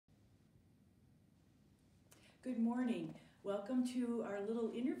Good morning. Welcome to our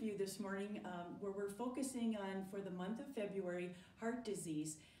little interview this morning where we're focusing on, for the month of February, heart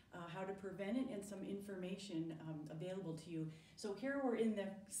disease, how to prevent it, and some information available to you. So here we're in the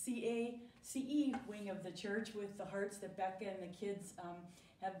CE wing of the church with the hearts that Becca and the kids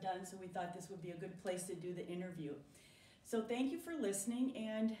have done, so we thought this would be a good place to do the interview. So thank you for listening,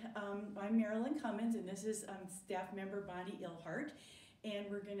 and I'm Marilyn Cummins, and this is staff member Bonnie Ilhart. And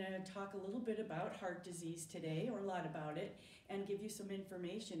we're going to talk a little bit about heart disease today, or a lot about it, and give you some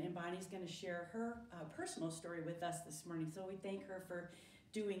information. And Bonnie's going to share her personal story with us this morning, so we thank her for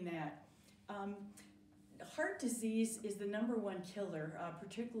doing that. Heart disease is the #1 killer,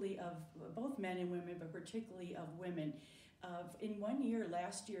 particularly of both men and women, but particularly of women. In 1 year,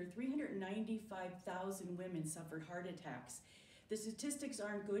 last year, 395,000 women suffered heart attacks. The statistics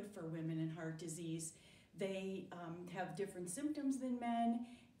aren't good for women in heart disease. They have different symptoms than men,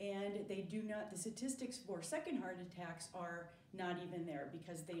 and the statistics for second heart attacks are not even there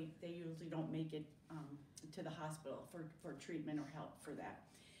because they usually don't make it to the hospital for treatment or help for that.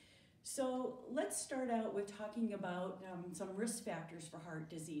 So let's start out with talking about some risk factors for heart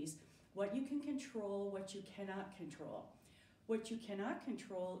disease, what you can control, what you cannot control. What you cannot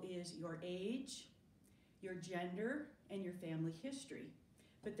control is your age, your gender, and your family history.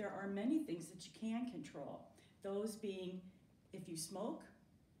 But there are many things that you can control. Those being if you smoke,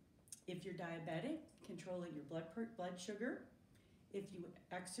 if you're diabetic, controlling your blood sugar, if you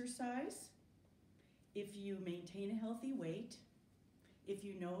exercise, if you maintain a healthy weight, if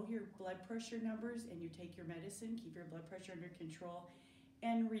you know your blood pressure numbers and you take your medicine, keep your blood pressure under control,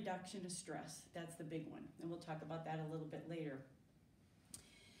 and reduction of stress. That's the big one, and we'll talk about that a little bit later.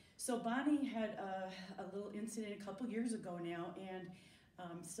 So Bonnie had a little incident a couple years ago now, and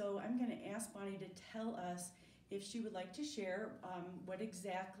so I'm going to ask Bonnie to tell us if she would like to share what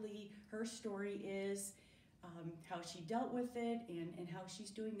exactly her story is, how she dealt with it, and how she's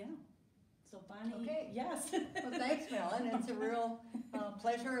doing now. So Bonnie, okay. Yes. Well, thanks, Marilyn. It's a real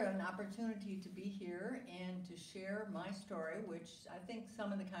pleasure and opportunity to be here and to share my story, which I think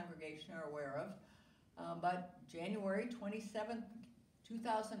some of the congregation are aware of. But January 27th,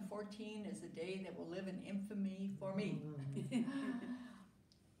 2014 is a day that will live in infamy for me.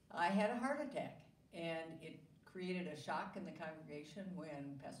 I had a heart attack, and it created a shock in the congregation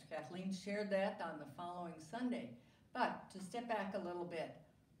when Pastor Kathleen shared that on the following Sunday. But to step back a little bit,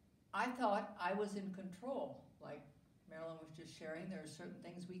 I thought I was in control. Like Marilyn was just sharing, there are certain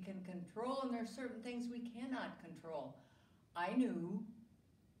things we can control and there are certain things we cannot control. I knew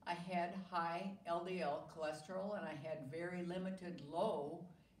I had high LDL cholesterol and I had very limited low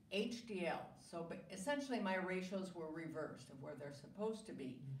HDL. So essentially my ratios were reversed of where they're supposed to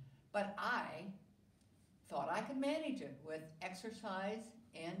be. But I thought I could manage it with exercise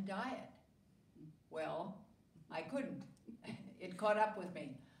and diet. Well, I couldn't. It caught up with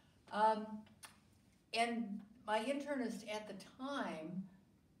me. And my internist at the time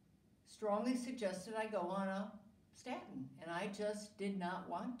strongly suggested I go on a statin, and I just did not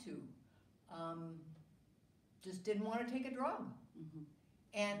want to. Just didn't want to take a drug. Mm-hmm.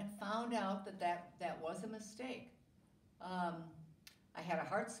 And found out that was a mistake. I had a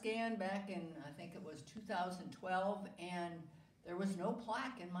heart scan back in, I think it was 2012, and there was no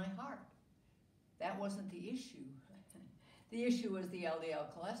plaque in my heart. That wasn't the issue. The issue was the LDL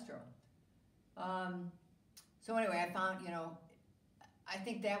cholesterol. So anyway, I found, I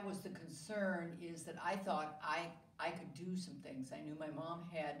think that was the concern, is that I thought I could do some things. I knew my mom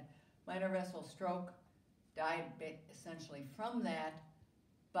had minor vessel stroke, died essentially from that,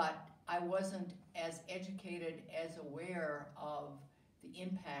 but I wasn't as educated, as aware of the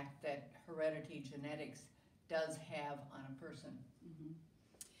impact that heredity genetics does have on a person. Mm-hmm.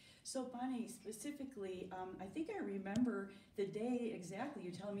 So Bonnie, specifically, I think I remember the day exactly,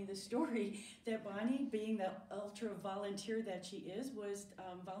 you telling me the story, that Bonnie, being the ultra volunteer that she is, was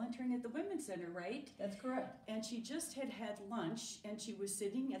volunteering at the Women's Center, right? That's correct. And she just had lunch, and she was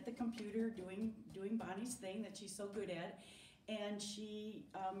sitting at the computer doing Bonnie's thing that she's so good at, and she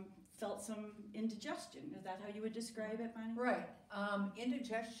felt some indigestion. Is that how you would describe it, Bonnie? Right.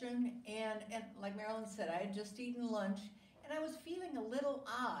 Indigestion, and like Marilyn said, I had just eaten lunch, and I was feeling a little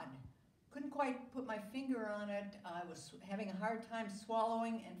odd. Couldn't quite put my finger on it. I was having a hard time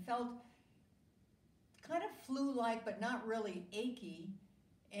swallowing and felt kind of flu-like, but not really achy.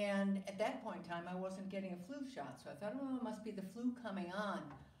 And at that point in time, I wasn't getting a flu shot. So I thought, oh, it must be the flu coming on.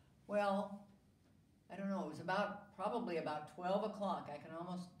 Well, I don't know, it was probably about 12 o'clock. I can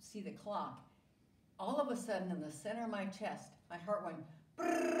almost see the clock. All of a sudden, in the center of my chest, my heart went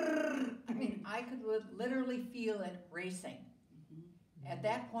brrrr. I mean, I could literally feel it racing. At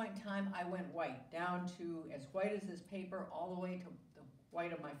that point in time, I went white, down to as white as this paper, all the way to the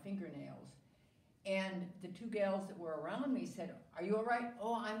white of my fingernails. And the two gals that were around me said, "Are you all right?"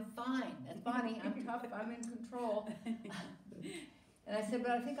 "Oh, I'm fine. That's Bonnie. I'm tough. I'm in control." And I said,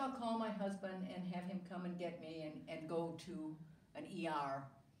 "But I think I'll call my husband and have him come and get me and go to an ER."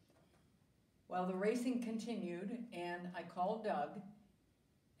 Well, the racing continued, and I called Doug.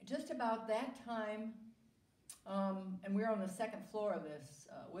 Just about that time, and we were on the second floor of this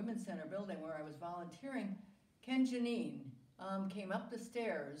Women's Center building where I was volunteering, Ken Janine came up the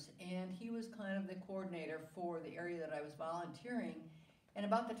stairs, and he was kind of the coordinator for the area that I was volunteering. And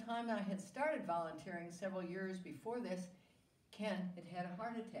about the time I had started volunteering several years before this, Ken had a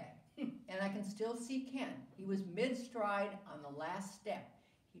heart attack. And I can still see Ken. He was mid-stride on the last step.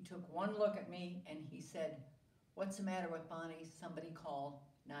 He took one look at me and he said, "What's the matter with Bonnie? Somebody call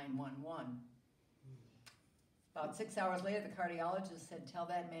 911. About 6 hours later, the cardiologist said, "Tell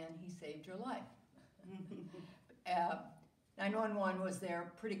that man he saved your life." 911 was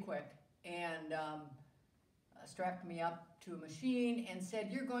there pretty quick and strapped me up to a machine and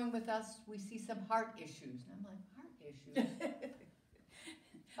said, "You're going with us. We see some heart issues." And I'm like, "Heart issues?"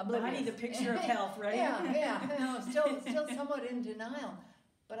 Bonnie, the picture of health, right? Yeah. You know, still somewhat in denial.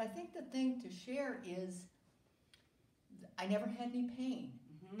 But I think the thing to share is I never had any pain.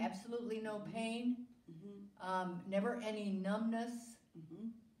 Mm-hmm. Absolutely no pain. Mm-hmm. Never any numbness.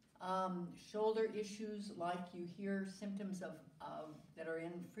 Mm-hmm. Shoulder issues like you hear symptoms of that are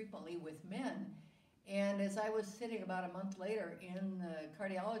in frequently with men. And as I was sitting about a month later in the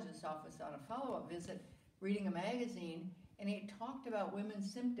cardiologist's office on a follow-up visit, reading a magazine, and he talked about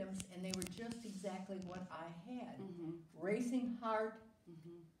women's symptoms, and they were just exactly what I had. Mm-hmm. Racing heart,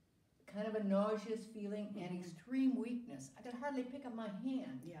 kind of a nauseous feeling, and extreme weakness. I could hardly pick up my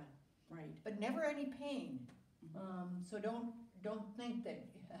hand. Yeah, right. But never any pain. So don't think that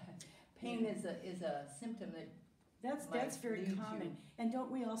pain is a symptom that That's very lead common. you. And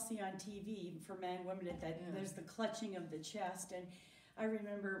don't we all see on TV for men, women, there's the clutching of the chest. And I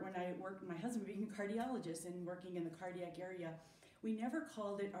remember when I worked, my husband being a cardiologist and working in the cardiac area, we never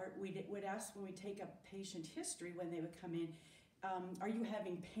called it, we would ask when we take a patient history when they would come in, are you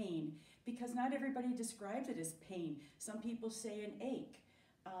having pain? Because not everybody describes it as pain. Some people say an ache,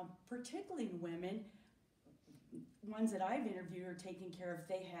 particularly in women. Ones that I've interviewed or taken care of,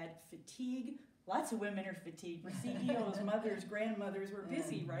 they had fatigue. Lots of women are fatigued. CEOs, mothers, grandmothers were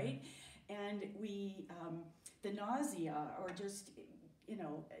busy, right? And the nausea or just,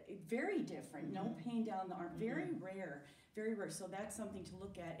 very different. No pain down the arm, very rare, very rare. So that's something to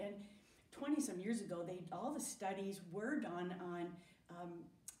look at. And 20-some years ago, all the studies were done on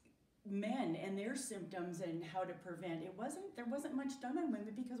men and their symptoms and how to prevent. There wasn't much done on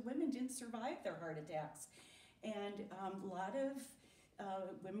women because women didn't survive their heart attacks. And a lot of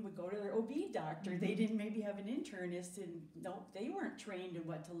women would go to their OB doctor. They didn't maybe have an internist, and no, they weren't trained in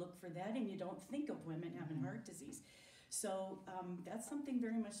what to look for that, and you don't think of women having heart disease. So that's something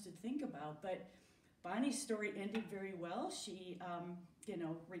very much to think about. But Bonnie's story ended very well. She,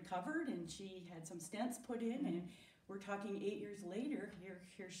 recovered, and she had some stents put in, and we're talking 8 years later,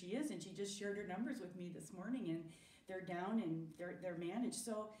 here she is, and she just shared her numbers with me this morning, and they're down and they're managed.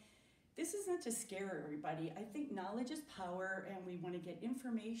 So this isn't to scare everybody. I think knowledge is power, and we want to get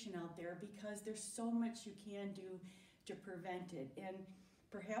information out there because there's so much you can do to prevent it. And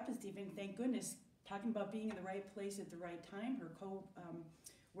perhaps, Stephen, thank goodness, talking about being in the right place at the right time, her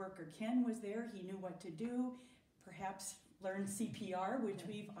co-worker Ken was there. He knew what to do. Perhaps learn CPR, which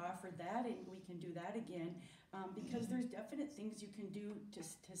we've offered that, and we can do that again because there's definite things you can do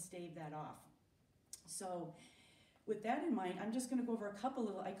to stave that off. So with that in mind, I'm just going to go over a couple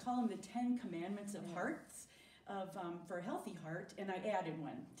of, I call them the 10 commandments of hearts for a healthy heart, and I added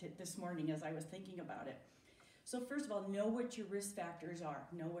one this morning as I was thinking about it. So first of all, know what your risk factors are.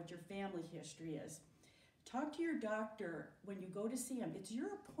 Know what your family history is. Talk to your doctor when you go to see him. It's your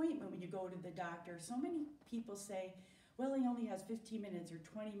appointment when you go to the doctor. So many people say, well, he only has 15 minutes or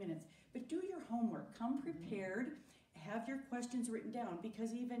 20 minutes. But do your homework. Come prepared. Have your questions written down,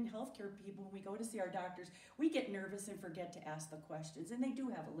 because even healthcare people, when we go to see our doctors, we get nervous and forget to ask the questions, and they do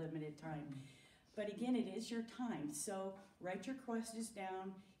have a limited time. But again, it is your time, so write your questions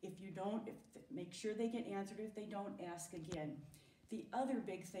down. If you don't, make sure they get answered. If they don't, ask again. The other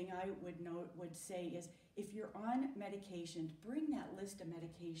big thing I would say is, if you're on medications, bring that list of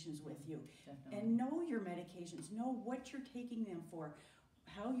medications with you. Definitely. And know your medications. Know what you're taking them for,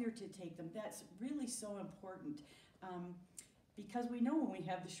 how you're to take them. That's really so important. Because we know when we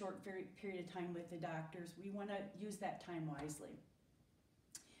have the short period of time with the doctors, we want to use that time wisely.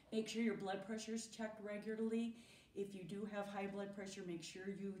 Make sure your blood pressure is checked regularly. If you do have high blood pressure, make sure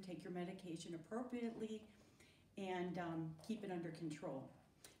you take your medication appropriately and keep it under control.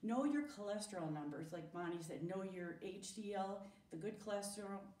 Know your cholesterol numbers, like Bonnie said. Know your HDL, the good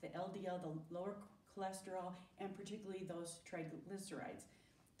cholesterol, the LDL, the lower cholesterol, and particularly those triglycerides.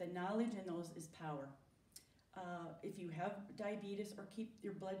 The knowledge in those is power. If you have diabetes, or keep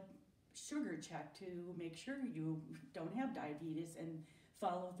your blood sugar checked to make sure you don't have diabetes, and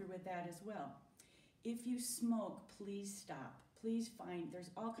follow through with that as well. If you smoke, please stop. Please find,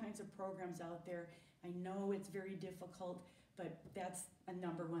 there's all kinds of programs out there. I know it's very difficult, but that's a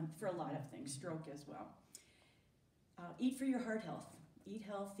number one for a lot of things, stroke as well. Eat for your heart health. Eat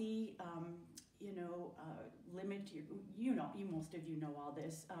healthy, limit your, most of you know all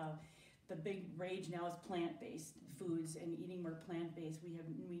this. The big rage now is plant-based foods and eating more plant-based.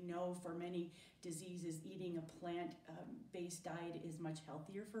 We know for many diseases, eating a plant-based diet is much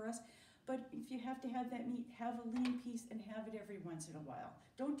healthier for us. But if you have to have that meat, have a lean piece and have it every once in a while.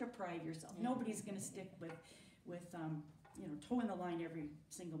 Don't deprive yourself. Yeah. Nobody's going to stick with toeing the line every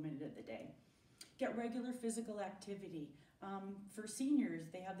single minute of the day. Get regular physical activity. For seniors,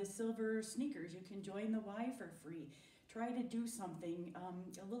 they have the silver sneakers. You can join the Y for free. Try to do something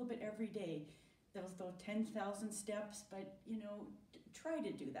a little bit every day. Those 10,000 steps, but try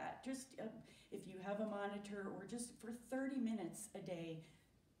to do that. Just if you have a monitor, or just for 30 minutes a day,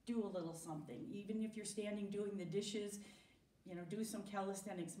 do a little something. Even if you're standing doing the dishes, do some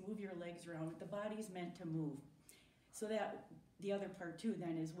calisthenics, move your legs around. The body's meant to move. So that the other part too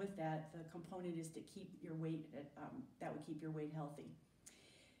then is, with that, the component is to keep your weight, that would keep your weight healthy.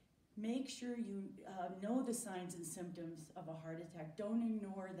 Make sure you know the signs and symptoms of a heart attack. Don't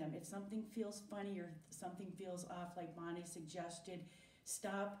ignore them. If something feels funny or something feels off, like Bonnie suggested,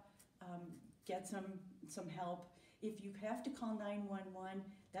 stop, get some help. If you have to call 911,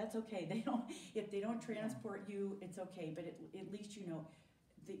 that's okay. If they don't transport you, it's okay, but at least you know.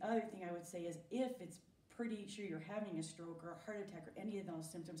 The other thing I would say is, if it's pretty sure you're having a stroke or a heart attack or any of those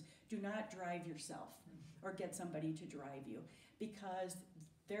symptoms, do not drive yourself or get somebody to drive you, because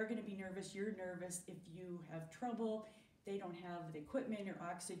they're going to be nervous, you're nervous. If you have trouble, they don't have the equipment or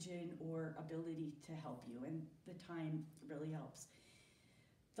oxygen or ability to help you, and the time really helps.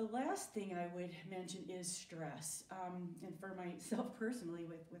 The last thing I would mention is stress. And for myself personally,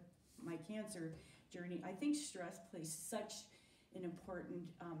 with my cancer journey, I think stress plays such an important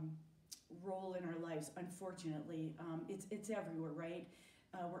role in our lives, unfortunately. It's everywhere, right?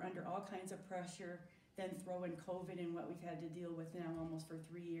 We're under all kinds of pressure, then throw in COVID and what we've had to deal with now almost for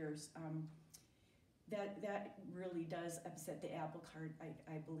 3 years. That really does upset the apple cart,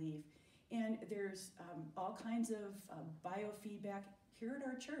 I believe. And there's all kinds of biofeedback here at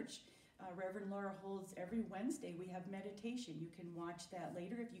our church. Reverend Laura holds every Wednesday. We have meditation. You can watch that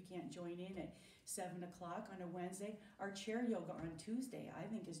later if you can't join in at 7 o'clock on a Wednesday. Our chair yoga on Tuesday, I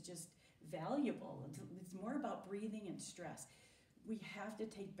think, is just valuable. It's more about breathing and stress. We have to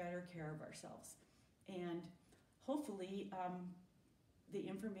take better care of ourselves. And hopefully the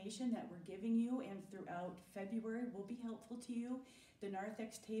information that we're giving you and throughout February will be helpful to you. The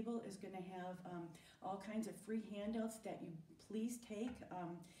narthex table is going to have all kinds of free handouts that you please take,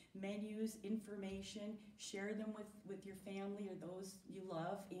 menus, information, share them with your family or those you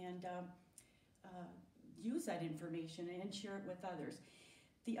love, and use that information and share it with others.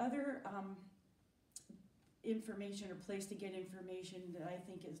 The other information or place to get information that I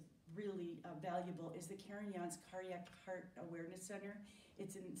think is really valuable is the Karen Jans Cardiac Heart Awareness Center.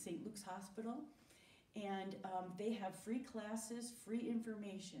 It's in St. Luke's Hospital, and they have free classes, free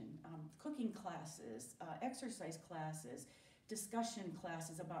information, cooking classes, exercise classes, discussion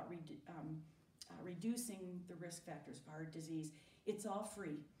classes about reducing the risk factors for heart disease. It's all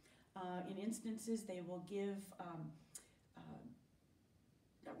free. In instances, they will give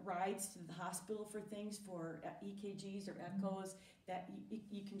rides to the hospital for things, for EKGs or echoes, that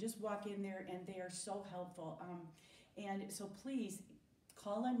you can just walk in there, and they are so helpful. And so please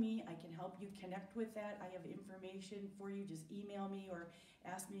call on me. I can help you connect with that. I have information for you. Just email me or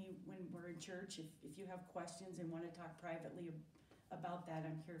ask me when we're in church if you have questions and want to talk privately about that.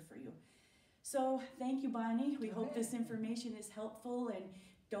 I'm here for you. So thank you, Bonnie. We hope this information is helpful, and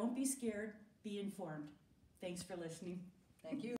don't be scared. Be informed. Thanks for listening. Thank you.